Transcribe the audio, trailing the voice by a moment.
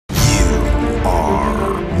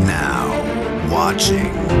watching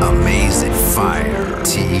Amazing Fire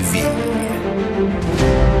TV.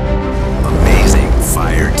 Amazing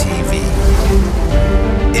Fire TV.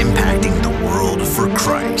 Impacting the world for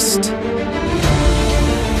Christ.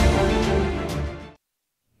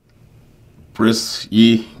 Praise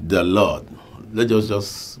ye the Lord. Let us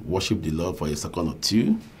just worship the Lord for a second or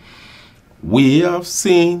two. We have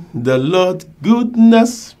seen the Lord's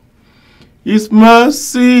goodness, His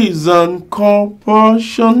mercies and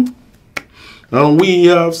compassion. And we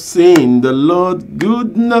have seen the Lord's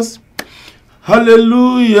goodness.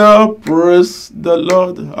 Hallelujah, praise the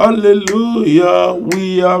Lord. Hallelujah,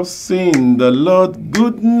 we have seen the Lord's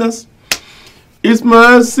goodness, His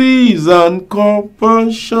mercies and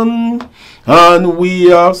compassion. And we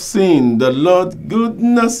have seen the Lord's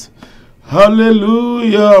goodness.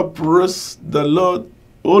 Hallelujah, praise the Lord.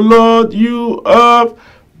 Oh Lord, you have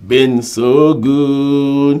been so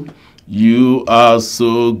good. You are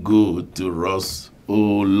so good to us.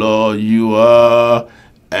 Oh Lord, you are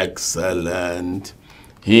excellent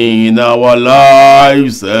in our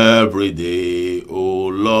lives every day. Oh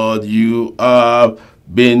Lord, you have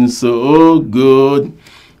been so good.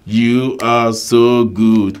 You are so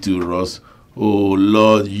good to us. Oh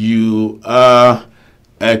Lord, you are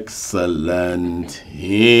excellent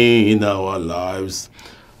in our lives.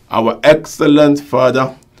 Our excellent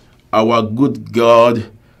Father, our good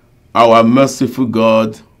God, our merciful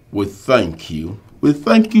God, we thank you. We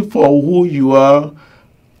thank you for who you are,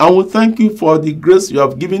 and we thank you for the grace you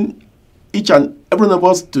have given each and every one of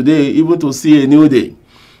us today, even to see a new day.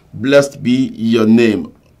 Blessed be your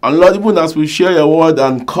name. And Lord, even as we share your word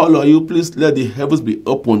and call on you, please let the heavens be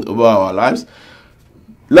opened over our lives.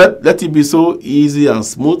 Let it be so easy and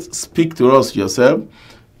smooth. Speak to us yourself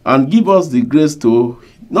and give us the grace to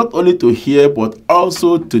not only to hear but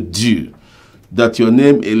also to do, that your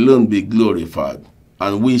name alone be glorified,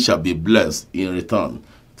 and we shall be blessed in return.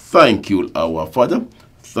 Thank you, our Father.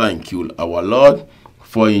 Thank you, our Lord.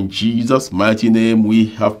 For in Jesus' mighty name we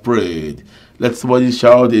have prayed. Let somebody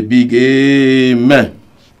shout a big amen.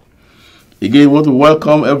 Again, I want to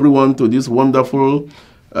welcome everyone to this wonderful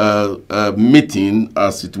meeting,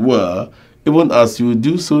 as it were. Even as you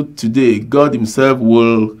do so today, God himself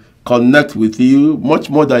will connect with you much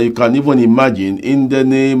more than you can even imagine, in the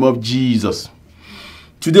name of Jesus.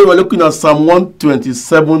 Today we're looking at Psalm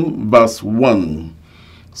 127 verse 1.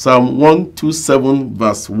 Psalm 127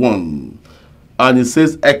 verse 1. And it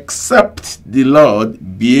says, except the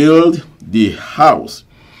Lord build the house,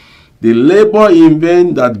 they labor in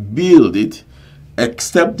vain that build it.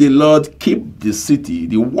 Except the Lord keep the city,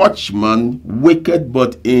 the watchman waketh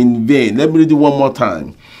but in vain. Let me read it one more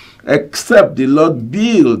time. Except the Lord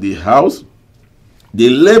build the house, they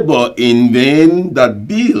labor in vain that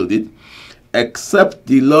build it. Except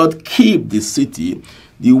the Lord keep the city,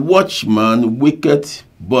 the watchman waketh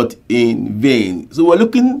but in vain. So we're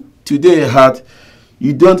looking today at,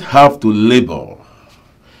 you don't have to labor.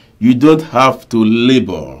 You don't have to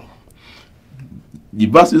labor. The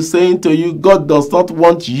verse is saying to you, God does not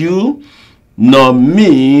want you nor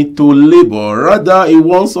me to labor. Rather, he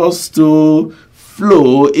wants us to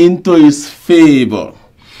flow into his favor.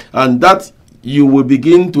 And that you will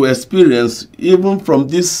begin to experience even from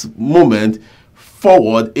this moment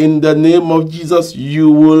forward. In the name of Jesus,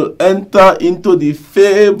 you will enter into the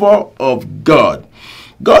favor of God.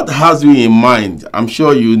 God has you in mind, I'm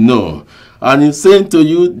sure you know. And he's saying to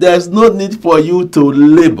you, there's no need for you to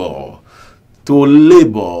labor. To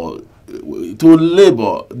labor.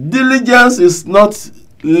 Diligence is not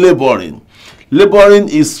laboring. Laboring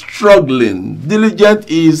is struggling. Diligent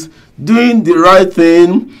is doing the right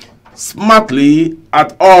thing smartly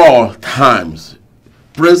at all times.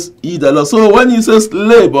 Praise ye the Lord. So when he says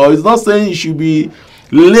labor, it's not saying you should be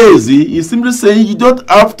lazy. He's simply saying you don't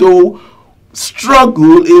have to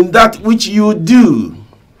struggle in that which you do.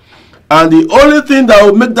 And the only thing that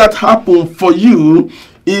will make that happen for you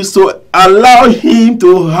is to allow him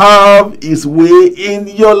to have his way in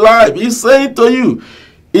your life. He's saying to you,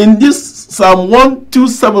 in this Psalm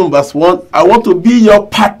 127 verse 1, I want to be your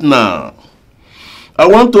partner. I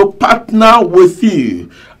want to partner with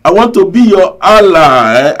you. I want to be your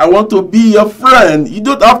ally. I want to be your friend. You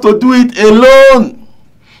don't have to do it alone.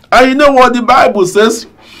 And you know what the Bible says?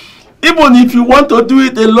 Even if you want to do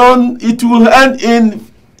it alone, it will end in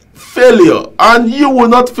failure, and you will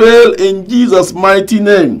not fail in Jesus' mighty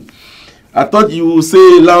name. I thought you would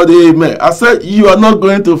say loud amen. I said you are not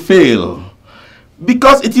going to fail,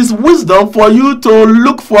 because it is wisdom for you to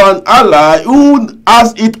look for an ally who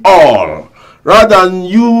has it all, rather than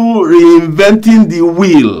you reinventing the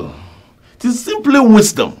wheel. It is simply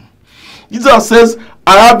wisdom. Jesus says,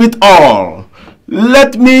 I have it all.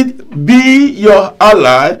 let me be your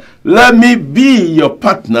ally, let me be your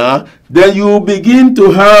partner, then you begin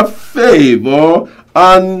to have favor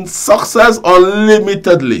and success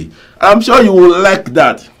unlimitedly. I'm sure you will like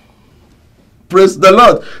that. Praise the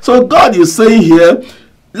Lord. So God is saying here,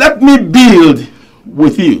 let me build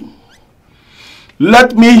with you.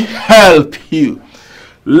 Let me help you.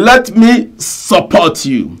 Let me support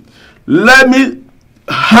you. Let me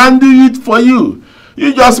handle it for you.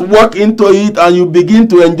 You just walk into it and you begin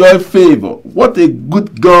to enjoy favor. What a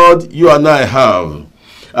good God you and I have.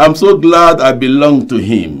 I'm so glad I belong to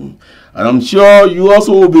him. And I'm sure you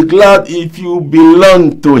also will be glad if you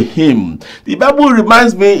belong to him. The Bible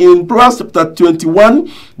reminds me in Proverbs chapter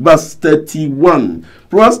 21, verse 31.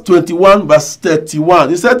 Proverbs 21, verse 31.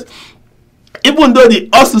 He said, even though the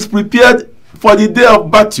horse is prepared for the day of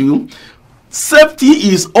battle, safety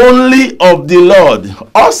is only of the Lord.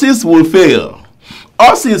 Horses will fail.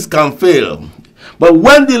 Horses can fail. But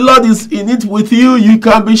when the Lord is in it with you, you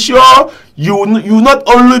can be sure you will not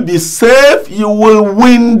only be safe, you will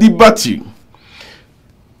win the battle.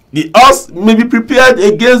 The horse may be prepared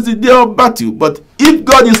against the day of battle, but if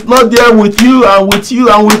God is not there with you and with you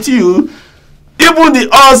and with you, even the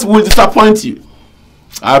horse will disappoint you.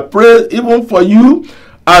 I pray even for you,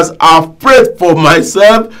 as I've prayed for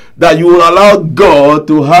myself, that you will allow God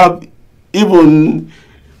to have even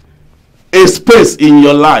a space in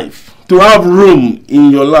your life, to have room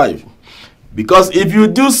in your life. Because if you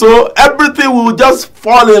do so, everything will just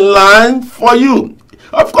fall in line for you.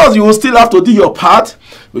 Of course, you will still have to do your part.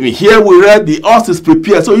 Here we read the horse is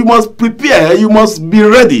prepared. So you must prepare, you must be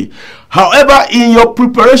ready. However, in your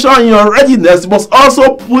preparation, in your readiness, you must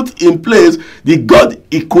also put in place the God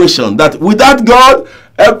equation. That without God,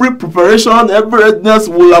 every preparation, every readiness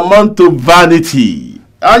will amount to vanity.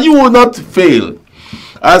 And you will not fail.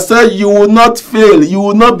 I said you will not fail. You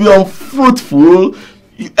will not be unfruitful.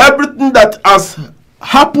 Everything that has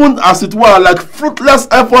happened, as it were, like fruitless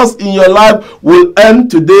efforts in your life will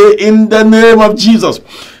end today in the name of Jesus.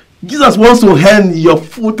 Jesus wants to end your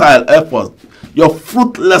futile efforts, your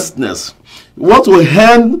fruitlessness. He wants to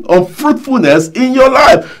end unfruitfulness in your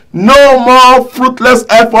life. No more fruitless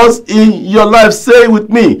efforts in your life. Say it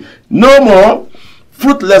with me. No more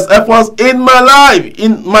fruitless efforts in my life,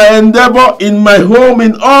 in my endeavor, in my home,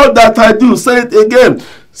 in all that I do. Say it again.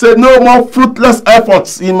 Say no more fruitless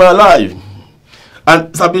efforts in my life. And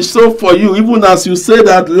it shall be so for you, even as you say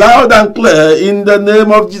that loud and clear in the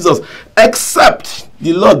name of Jesus. Except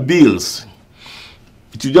the Lord builds.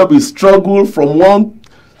 It will just be struggle from one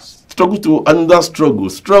struggle to another struggle.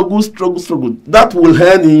 Struggle. That will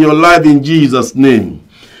end in your life in Jesus' name.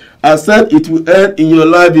 I said it will end in your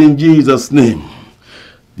life in Jesus' name.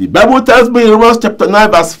 The Bible tells me in Romans chapter 9,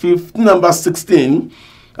 verse 15 and verse 16.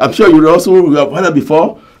 I'm sure you have heard it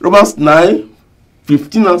before. Romans 9,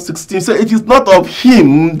 15 and 16 say, it is not of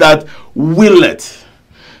him that willeth,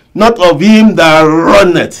 not of him that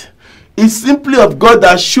runneth. It's simply of God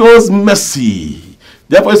that shows mercy.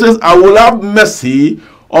 Therefore it says, I will have mercy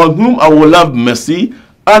on whom I will have mercy,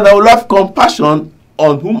 and I will have compassion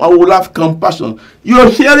on whom I will have compassion. You're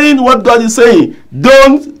hearing what God is saying.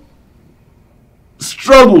 Don't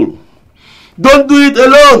struggle. Don't do it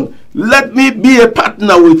alone. Let me be a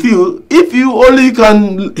partner with you. If you only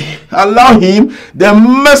can allow him, then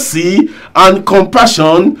mercy and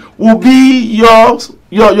compassion will be your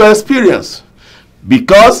experience.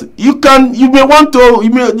 Because you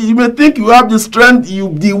may think you have the strength,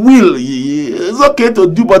 the will. It's okay to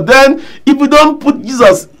do, but then if you don't put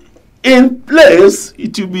Jesus in place,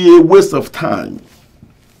 it will be a waste of time.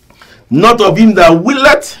 Not of him that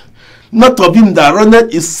willeth, not of him that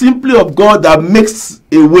runneth, is simply of God that makes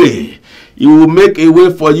a way. He will make a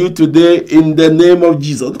way for you today in the name of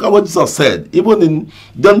Jesus. Look at what Jesus said, even in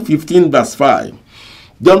John 15 verse 5.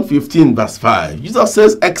 John 15 verse 5. Jesus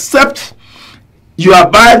says, except you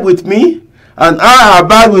abide with me, and I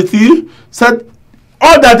abide with you, said,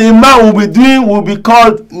 all that a man will be doing will be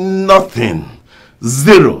called nothing.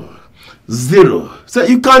 Zero. So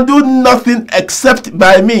you can do nothing except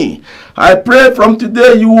by me. I pray from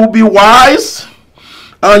today you will be wise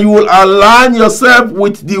and you will align yourself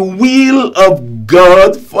with the will of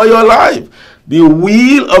God for your life. The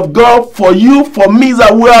will of God for you, for me, is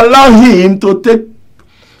that we allow him to take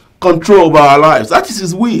control of our lives. That is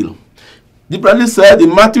his will. Differently said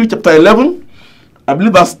in Matthew chapter 11, I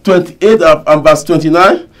believe verse 28 and verse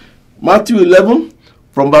 29. Matthew 11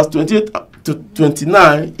 from verse 28 to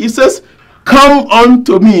 29, it says, come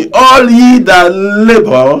unto me, all ye that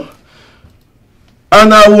labor,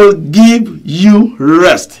 and I will give you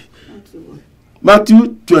rest.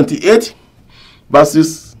 Matthew 11,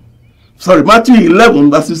 verses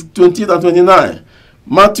 28 and 29.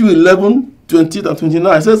 Matthew 11, 20 and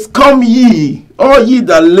 29. It says, come ye, all ye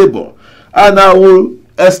that labor, and I will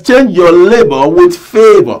exchange your labor with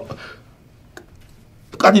favor.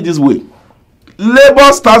 Look at it this way.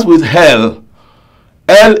 Labor starts with hell.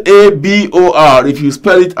 L-A-B-O-R, if you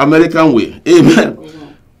spell it American way.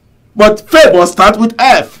 Amen. But favor starts with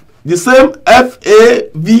F. The same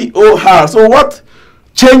F-A-V-O-R. So what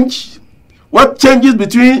changes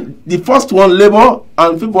between the first one, labor,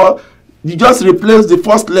 and favor? You just replace the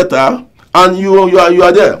first letter and you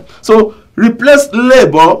are there. So replace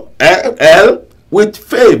labor, L, with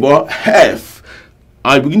favor, F.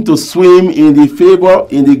 I begin to swim in the favor,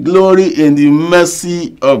 in the glory, in the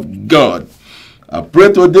mercy of God. I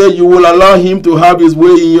pray today you will allow him to have his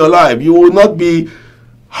way in your life. You will not be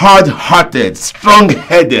hard-hearted,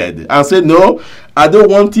 strong-headed, and say, no, I don't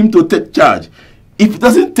want him to take charge. If he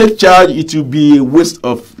doesn't take charge, it will be a waste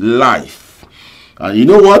of life. And you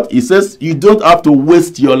know what? He says you don't have to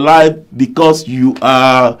waste your life because you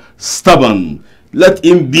are stubborn. Let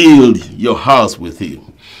him build your house with you.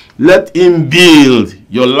 Let him build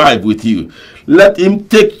your life with you. Let him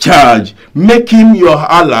take charge. Make him your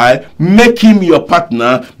ally. Make him your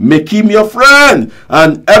partner. Make him your friend.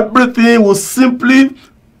 And everything will simply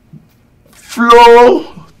flow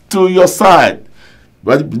to your side.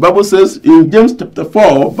 But the Bible says in James chapter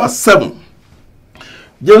 4, verse 7.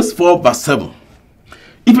 James 4, verse 7.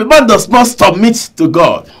 If a man does not submit to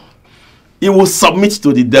God, he will submit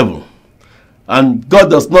to the devil. And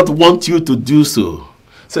God does not want you to do so.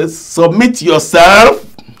 It says, submit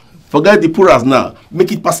yourself. Forget the plurals now.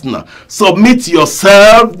 Make it personal. Submit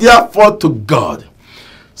yourself, therefore, to God.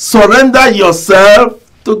 Surrender yourself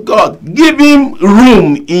to God. Give him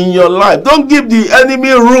room in your life. Don't give the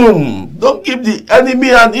enemy room. Don't give the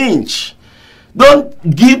enemy an inch.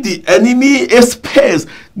 Don't give the enemy a space.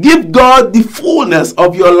 Give God the fullness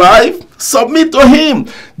of your life. Submit to him.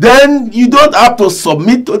 Then you don't have to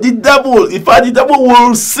submit to the devil. In fact, the devil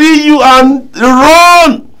will see you and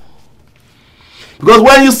run. Because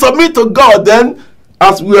when you submit to God, then,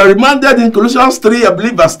 as we are reminded in Colossians 3, I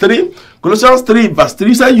believe verse 3, Colossians 3, verse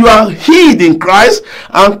 3 says, you are hid in Christ,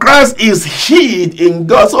 and Christ is hid in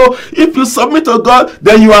God. So, if you submit to God,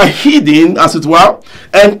 then you are hidden, as it were,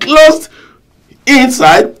 enclosed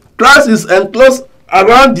inside. Christ is enclosed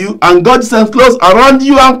around you, and God is enclosed around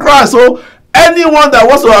you and Christ. So, anyone that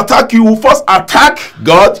wants to attack you will first attack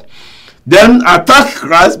God, then attack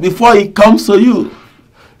Christ before he comes to you.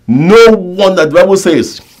 No wonder the Bible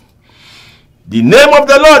says, the name of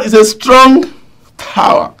the Lord is a strong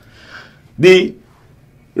tower. The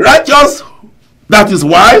righteous that is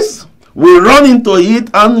wise will run into it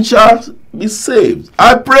and shall be saved.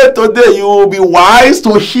 I pray today you will be wise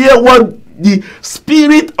to hear what the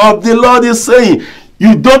Spirit of the Lord is saying.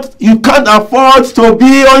 You can't afford to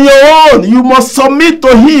be on your own. You must submit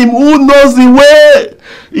to him who knows the way.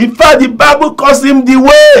 In fact, the Bible calls him the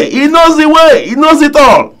way. He knows the way. He knows it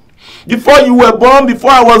all. Before you were born, before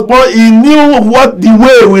I was born, he knew what the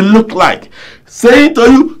way will look like. Saying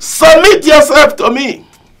to you, submit yourself to me.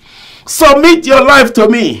 Submit your life to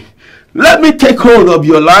me. Let me take hold of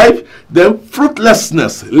your life. Then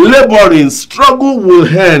fruitlessness, laboring, struggle will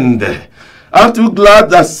end. Aren't you glad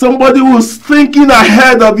that somebody who's thinking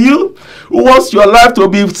ahead of you, who wants your life to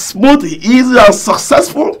be smooth, easy, and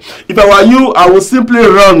successful? If I were you, I would simply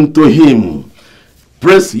run to him.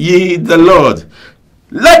 Praise ye the Lord.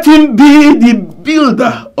 Let him be the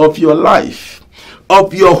builder of your life,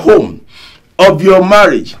 of your home, of your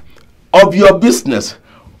marriage, of your business,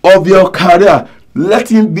 of your career. Let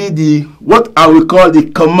him be the, what I will call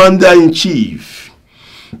the commander-in-chief.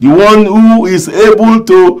 The one who is able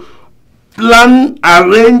to plan,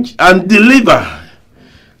 arrange, and deliver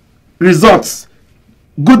results,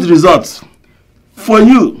 good results for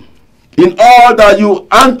you in all that you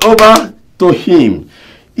hand over to him.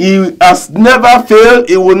 He has never failed.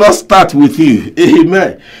 He will not start with you.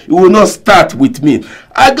 Amen. He will not start with me.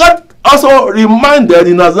 I got also reminded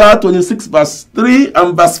in Isaiah 26 verse 3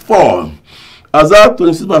 and verse 4. Isaiah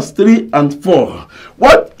 26 verse 3 and 4.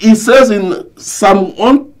 What he says in Psalm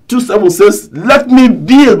 127 says, let me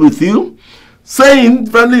build with you. Saying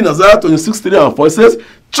friendly in Isaiah 26, 3 and 4, it says,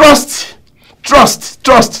 trust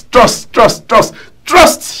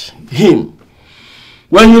him.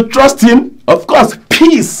 When you trust him, of course,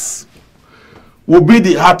 peace will be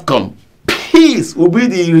the outcome. Peace will be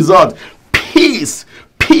the result. Peace.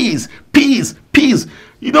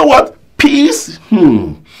 You know what? Peace?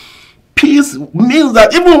 Peace means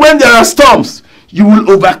that even when there are storms, you will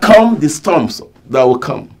overcome the storms that will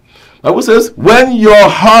come. The Bible says, when your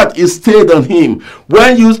heart is stayed on him,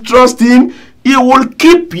 when you trust him, he will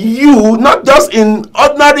keep you, not just in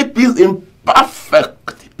ordinary peace, in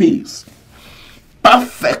perfect peace.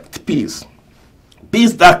 Perfect peace.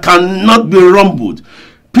 Peace that cannot be rumbled.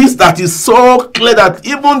 Peace that is so clear that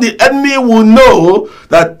even the enemy will know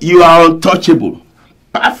that you are untouchable.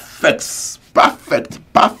 Perfect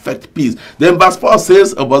peace. Then verse 4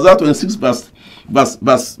 says, of Isaiah 26 verse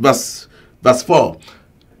 4,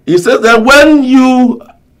 he says that when you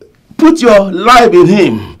put your life in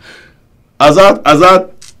him, Isaiah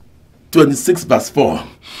 26 verse 4,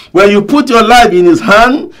 when you put your life in his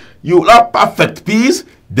hand, you will have perfect peace.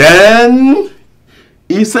 Then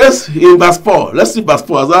he says in verse 4, let's see verse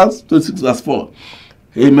 4, Isaiah 26 verse 4.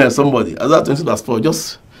 Amen, somebody. Isaiah 26 verse 4,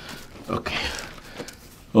 just, okay.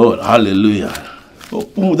 Oh, hallelujah.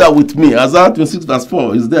 Open that with me. Isaiah 26 verse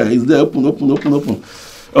 4 is there. It's there. Open.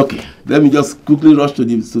 Okay, let me just quickly rush to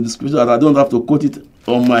the scripture. I don't have to quote it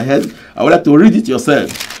on my head. I would like to read it yourself.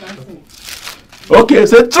 Okay,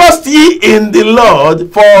 so trust ye in the Lord,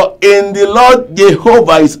 for in the Lord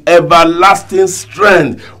Jehovah is everlasting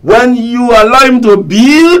strength. When you allow him to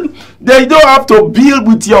build, then you don't have to build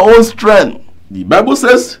with your own strength. The Bible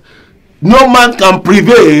says no man can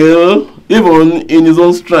prevail even in his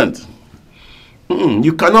own strength.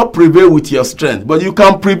 You cannot prevail with your strength, but you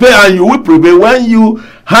can prevail, and you will prevail when you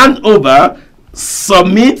hand over,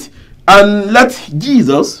 submit, and let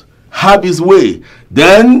Jesus have his way.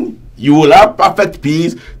 Then you will have perfect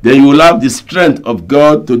peace. Then you will have the strength of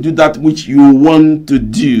God to do that which you want to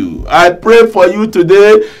do. I pray for you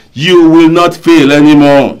today, you will not fail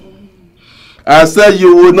anymore. I said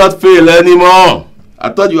you will not fail anymore. I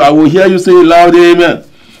thought I will hear you say loud amen.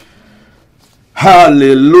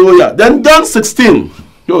 Hallelujah. Then John 16.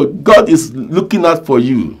 God is looking out for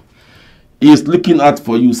you. He is looking out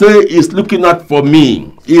for you. Say, he's looking out for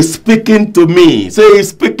me. He's speaking to me. Say, he's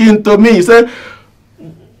speaking to me. Say,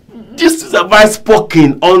 this is a voice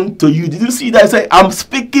spoken unto you. Did you see that? Say, I'm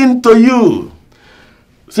speaking to you.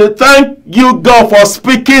 Say, thank you, God, for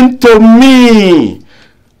speaking to me.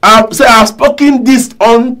 I've spoken this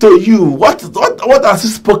unto you. What has he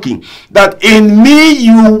spoken? That in me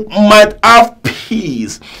you might have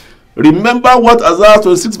peace. Remember what Isaiah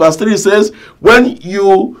 26 verse 3 says, when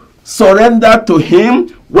you surrender to him,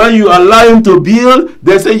 when you allow him to build,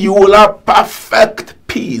 they say you will have perfect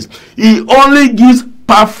peace. He only gives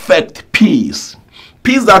perfect peace.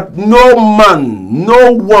 Peace that no man,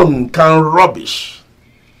 no one can rubbish.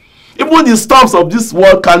 Even the storms of this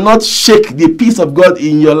world cannot shake the peace of God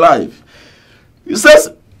in your life. He says,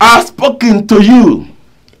 I have spoken to you.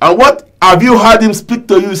 And what have you heard him speak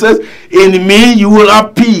to you? He says, in me you will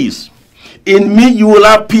have peace. In me you will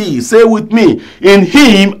have peace. Say with me, in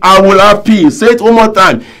him I will have peace. Say it one more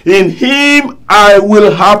time. In him I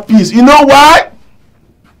will have peace. You know why?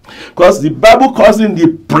 Because the Bible calls him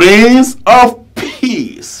the Prince of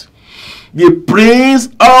Peace. The Prince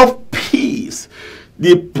of Peace.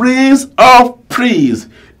 The Prince of Peace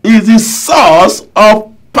is the source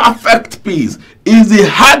of perfect peace, is the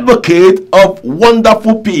advocate of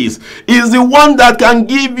wonderful peace, is the one that can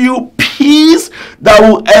give you peace that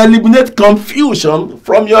will eliminate confusion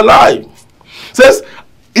from your life. It says,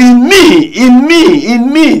 in me,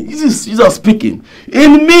 this is Jesus speaking.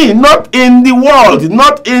 In me, not in the world,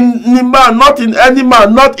 not in the man, not in any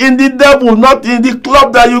man, not in the devil, not in the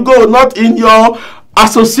club that you go, not in your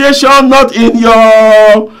association, not in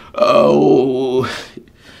your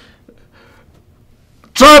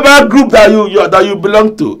tribal group that you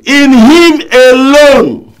belong to. In him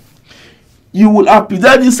alone you will have peace.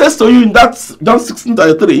 Then he says to you in that John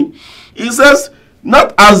 16:33, he says,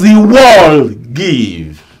 not as the world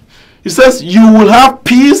give. He says you will have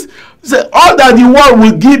peace. He said all that the world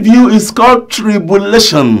will give you is called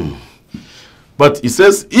tribulation. But he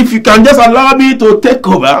says, if you can just allow me to take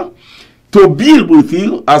over, to build with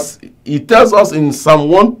you, as he tells us in Psalm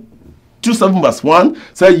 127 verse 1,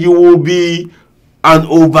 say you will be an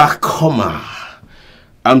overcomer.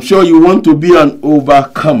 I'm sure you want to be an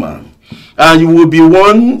overcomer. And you will be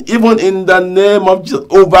one, even in the name of Jesus,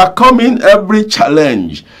 overcoming every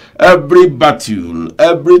challenge, every battle,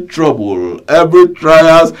 every trouble, every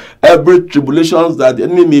trials, every tribulations that the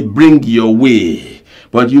enemy may bring your way.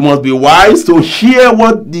 But you must be wise to hear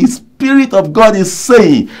what the Spirit of God is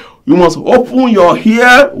saying. You must open your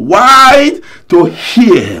ear wide to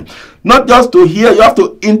hear. Not just to hear, you have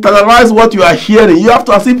to internalize what you are hearing. You have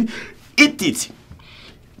to as if eat it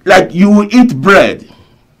like you will eat bread.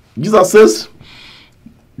 Jesus says,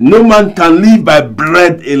 no man can live by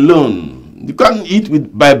bread alone. You can't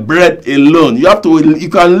eat by bread alone. You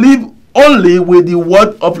can live only with the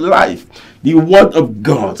word of life, the word of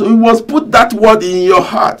God. So you must put that word in your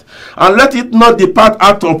heart and let it not depart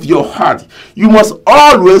out of your heart. You must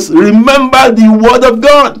always remember the word of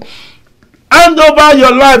God. Hand over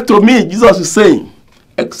your life to me, Jesus is saying.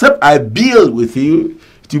 Except I build with you,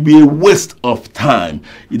 it will be a waste of time.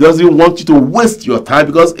 He doesn't want you to waste your time,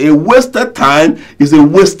 because a wasted time is a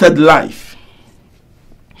wasted life.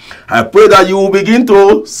 I pray that you will begin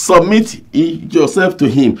to submit yourself to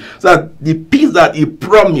him, so that the peace that he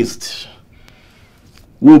promised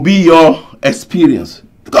will be your experience.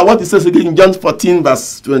 Look at what it says again in John 14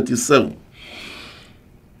 verse 27.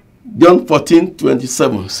 John 14,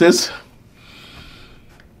 27 says,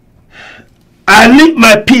 I leave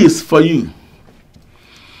my peace for you.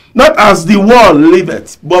 Not as the world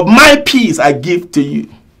liveth, but my peace I give to you.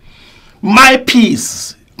 My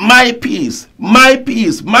peace, my peace, my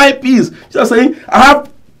peace, my peace. Just saying, I have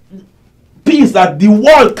peace that the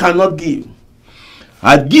world cannot give.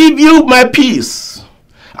 I give you my peace.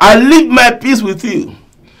 I leave my peace with you.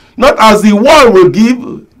 Not as the world will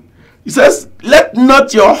give. He says, let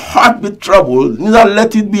not your heart be troubled, neither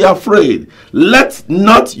let it be afraid. Let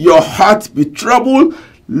not your heart be troubled,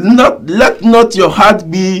 let not your heart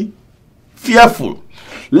be fearful.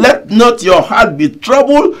 Let not your heart be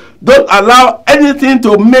troubled. Don't allow anything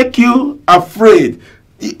to make you afraid.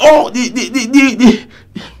 See,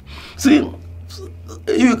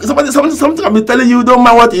 something I'll be telling you, don't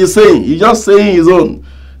mind what he's saying. He's just saying his own.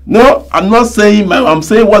 No, I'm not saying mine. I'm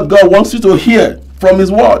saying what God wants you to hear from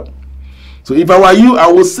his word. So if I were you,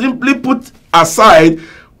 I would simply put aside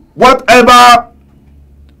whatever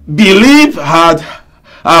belief I've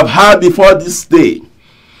had before this day.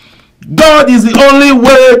 God is the only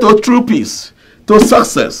way to true peace, to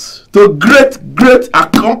success, to great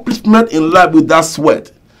accomplishment in life with that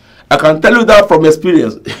sweat. I can tell you that from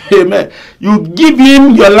experience. Amen. You give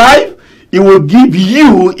him your life, he will give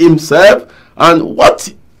you himself. And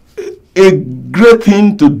what a great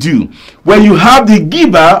thing to do. When you have the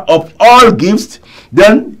giver of all gifts,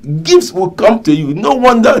 then gifts will come to you. No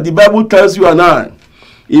wonder the Bible tells you and I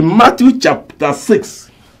in Matthew chapter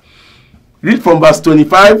 6, read from verse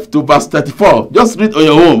 25 to verse 34. Just read on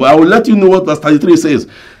your own, but I will let you know what verse 33 says.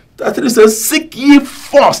 33 says, seek ye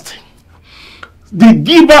first the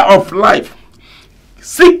giver of life.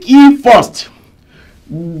 Seek ye first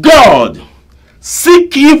God.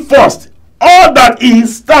 Seek ye first all that he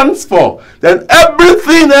stands for, then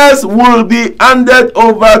everything else will be handed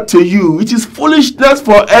over to you. It is foolishness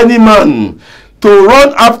for any man to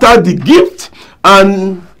run after the gift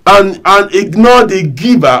and ignore the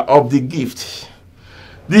giver of the gift.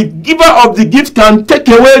 The giver of the gift can take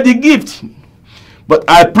away the gift, but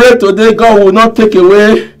I pray today God will not take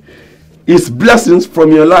away his blessings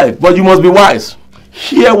from your life. But you must be wise.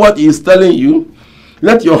 Hear what he is telling you.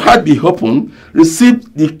 Let your heart be open.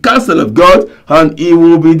 Receive the counsel of God, and he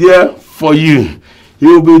will be there for you. He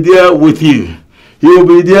will be there with you. He will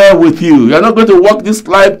be there with you. You are not going to walk this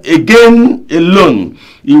life again alone.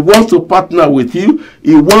 He wants to partner with you.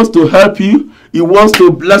 He wants to help you. He wants to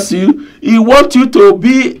bless you. He wants you to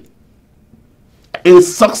be a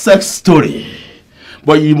success story.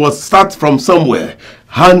 But you must start from somewhere.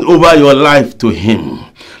 Hand over your life to him.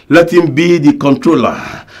 Let him be the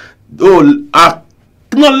controller.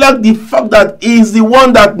 Acknowledge the fact that he is the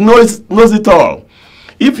one that knows it all.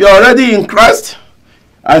 If you're already in Christ,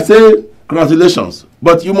 I say congratulations.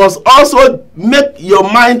 But you must also make your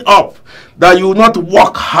mind up that you will not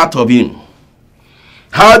walk out of him.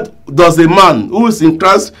 How does a man who is in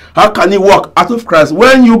Christ, how can he walk out of Christ?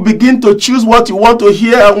 When you begin to choose what you want to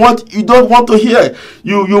hear and what you don't want to hear,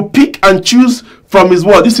 you pick and choose from his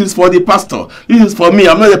word. This is for the pastor. This is for me.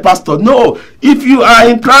 I'm not a pastor. No. If you are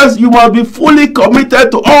in Christ, you must be fully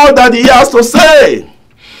committed to all that he has to say.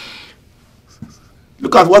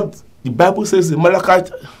 Look at what the Bible says in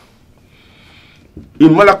Malachi.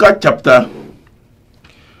 In Malachi chapter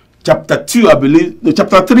 2, I believe. No,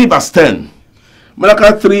 chapter 3, verse 10.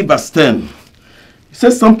 Malachi 3, verse 10. It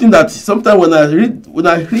says something that sometimes when I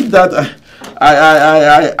read that,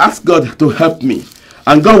 I ask God to help me.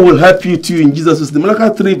 And God will help you too in Jesus' name.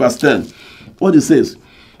 Malachi 3 verse 10. What it says?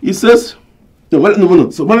 It says, no.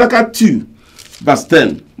 So Malachi 2 verse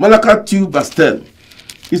 10. Malachi 2 verse 10.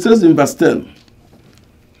 It says in verse 10.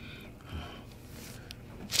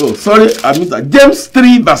 Oh, sorry, I missed that. James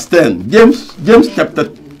 3 verse 10. James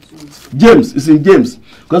chapter. James, it's in James.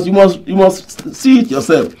 Because you must see it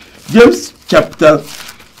yourself. James chapter.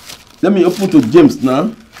 Let me open to James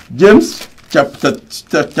now. James chapter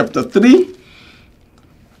 3.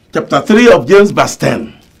 Chapter 3 of James verse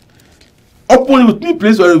 10. Open with me,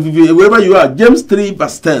 please, wherever you are. James 3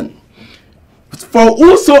 verse 10. For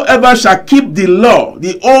whosoever shall keep the law,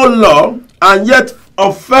 the old law, and yet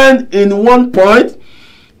offend in one point,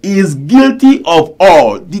 is guilty of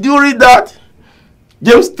all. Did you read that?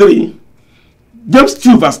 James 3. James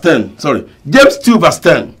 2 verse 10. Sorry. James 2 verse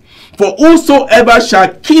 10. For whosoever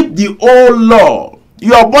shall keep the whole law.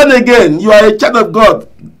 You are born again. You are a child of God.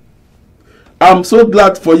 I'm so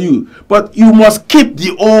glad for you. But you must keep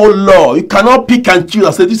the whole law. You cannot pick and choose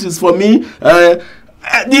and say, this is for me.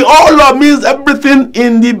 The whole law means everything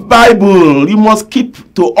in the Bible. You must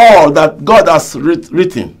keep to all that God has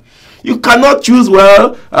written. You cannot choose,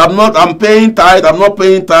 well, I'm paying tithe, I'm not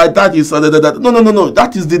paying tithe, that is, no.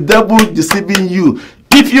 That is the devil deceiving you.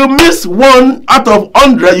 If you miss one out of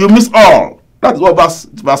 100, you miss all. That's what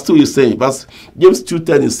verse 2 is saying. James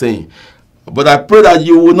 2:10 is saying. But I pray that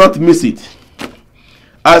you will not miss it.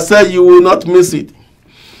 I said you will not miss it.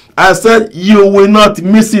 I said you will not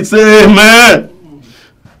miss it. Say amen.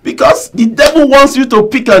 Because the devil wants you to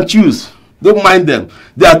pick and choose. Don't mind them.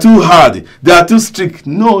 They are too hard. They are too strict.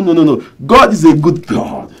 No. God is a good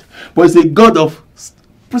God. But he's a God of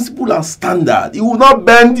principle and standard. He will not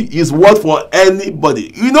bend his word for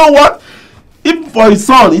anybody. You know what? Even for his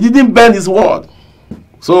son, he didn't bend his word.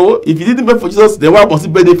 So if he didn't bend for Jesus, then why must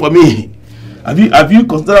he bend it for me? Have you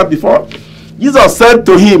considered that before? Jesus said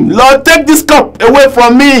to him, Lord, take this cup away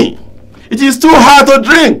from me. It is too hard to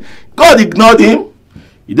drink. God ignored him.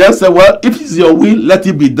 He then said, well, if it is your will, let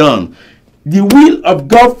it be done. The will of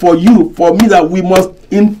God for you, for me, that we must,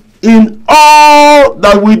 in all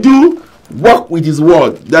that we do, work with his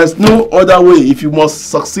word. There's no other way. If you must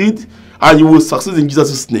succeed, and you will succeed in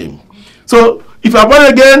Jesus' name. So, if you are born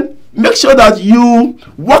again, make sure that you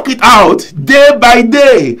work it out day by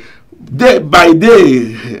day. Day by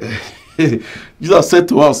day. Jesus said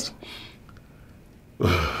to us,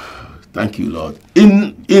 thank you, Lord.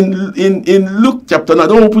 In Luke chapter 9,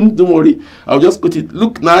 don't worry. I'll just quote it.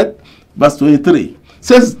 Luke 9, verse 23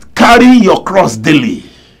 says, carry your cross daily.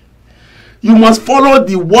 You must follow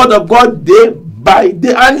the word of God day by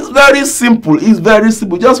day. And it's very simple. It's very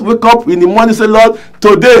simple. Just wake up in the morning and say, Lord,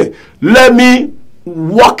 today, let me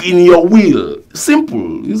walk in your will.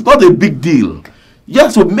 Simple. It's not a big deal.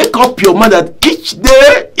 Just to make up your mind that each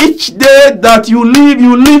day that you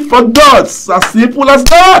live for God. It's as simple as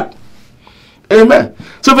that. Amen.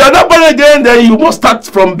 So if you are not born again, then you must start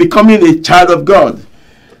from becoming a child of God.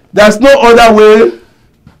 There's no other way.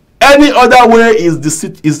 Any other way is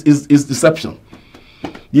deception.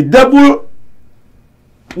 The devil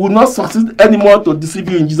will not succeed anymore to deceive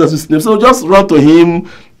you in Jesus' name. So just run to him.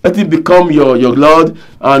 Let him become your Lord,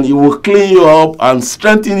 and he will clean you up and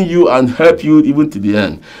strengthen you and help you even to the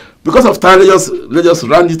end. Because of time, let's just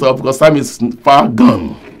round it up because time is far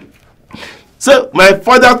gone. So, my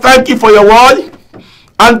Father, thank you for your word,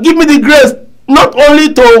 and give me the grace not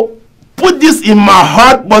only to put this in my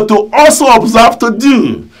heart, but to also observe to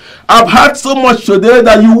do. I've heard so much today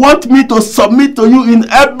that you want me to submit to you in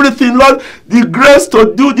everything, Lord. The grace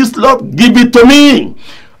to do this, Lord, give it to me.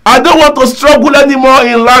 I don't want to struggle anymore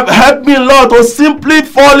in life. Help me, Lord, to simply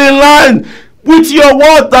fall in line with your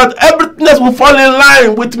word, that everything else will fall in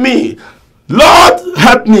line with me. Lord,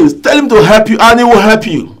 help me. Tell him to help you, and he will help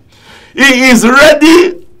you. He is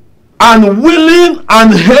ready and willing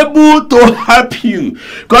and able to help you,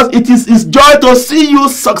 because it is his joy to see you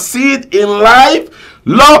succeed in life.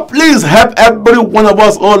 Lord, please help every one of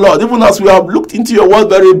us, oh Lord, even as we have looked into your word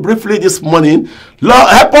very briefly this morning. Lord,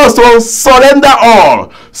 help us to surrender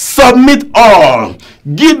all, submit all,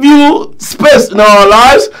 give you space in our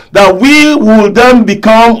lives that we will then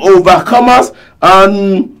become overcomers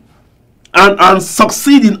and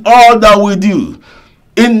succeed in all that we do.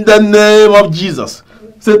 In the name of Jesus.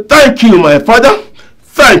 Say, thank you, my Father.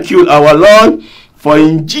 Thank you, our Lord. For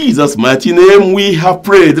in Jesus' mighty name we have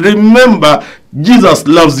prayed. Remember, Jesus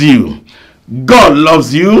loves you. God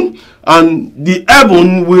loves you. And the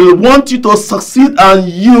heaven will want you to succeed, and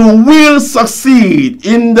you will succeed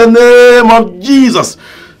in the name of Jesus.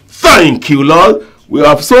 Thank you, Lord. We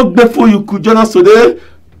are so grateful you could join us today.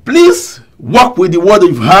 Please walk with the word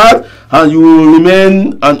you've heard, and you will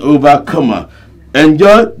remain an overcomer.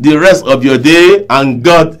 Enjoy the rest of your day, and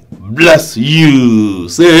God bless you.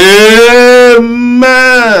 Say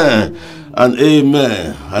amen and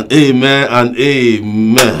amen and amen and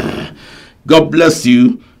amen. God bless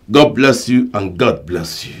you. God bless you, and God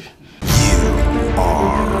bless you. You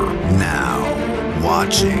are now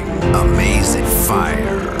watching Amazing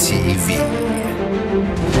Fire TV.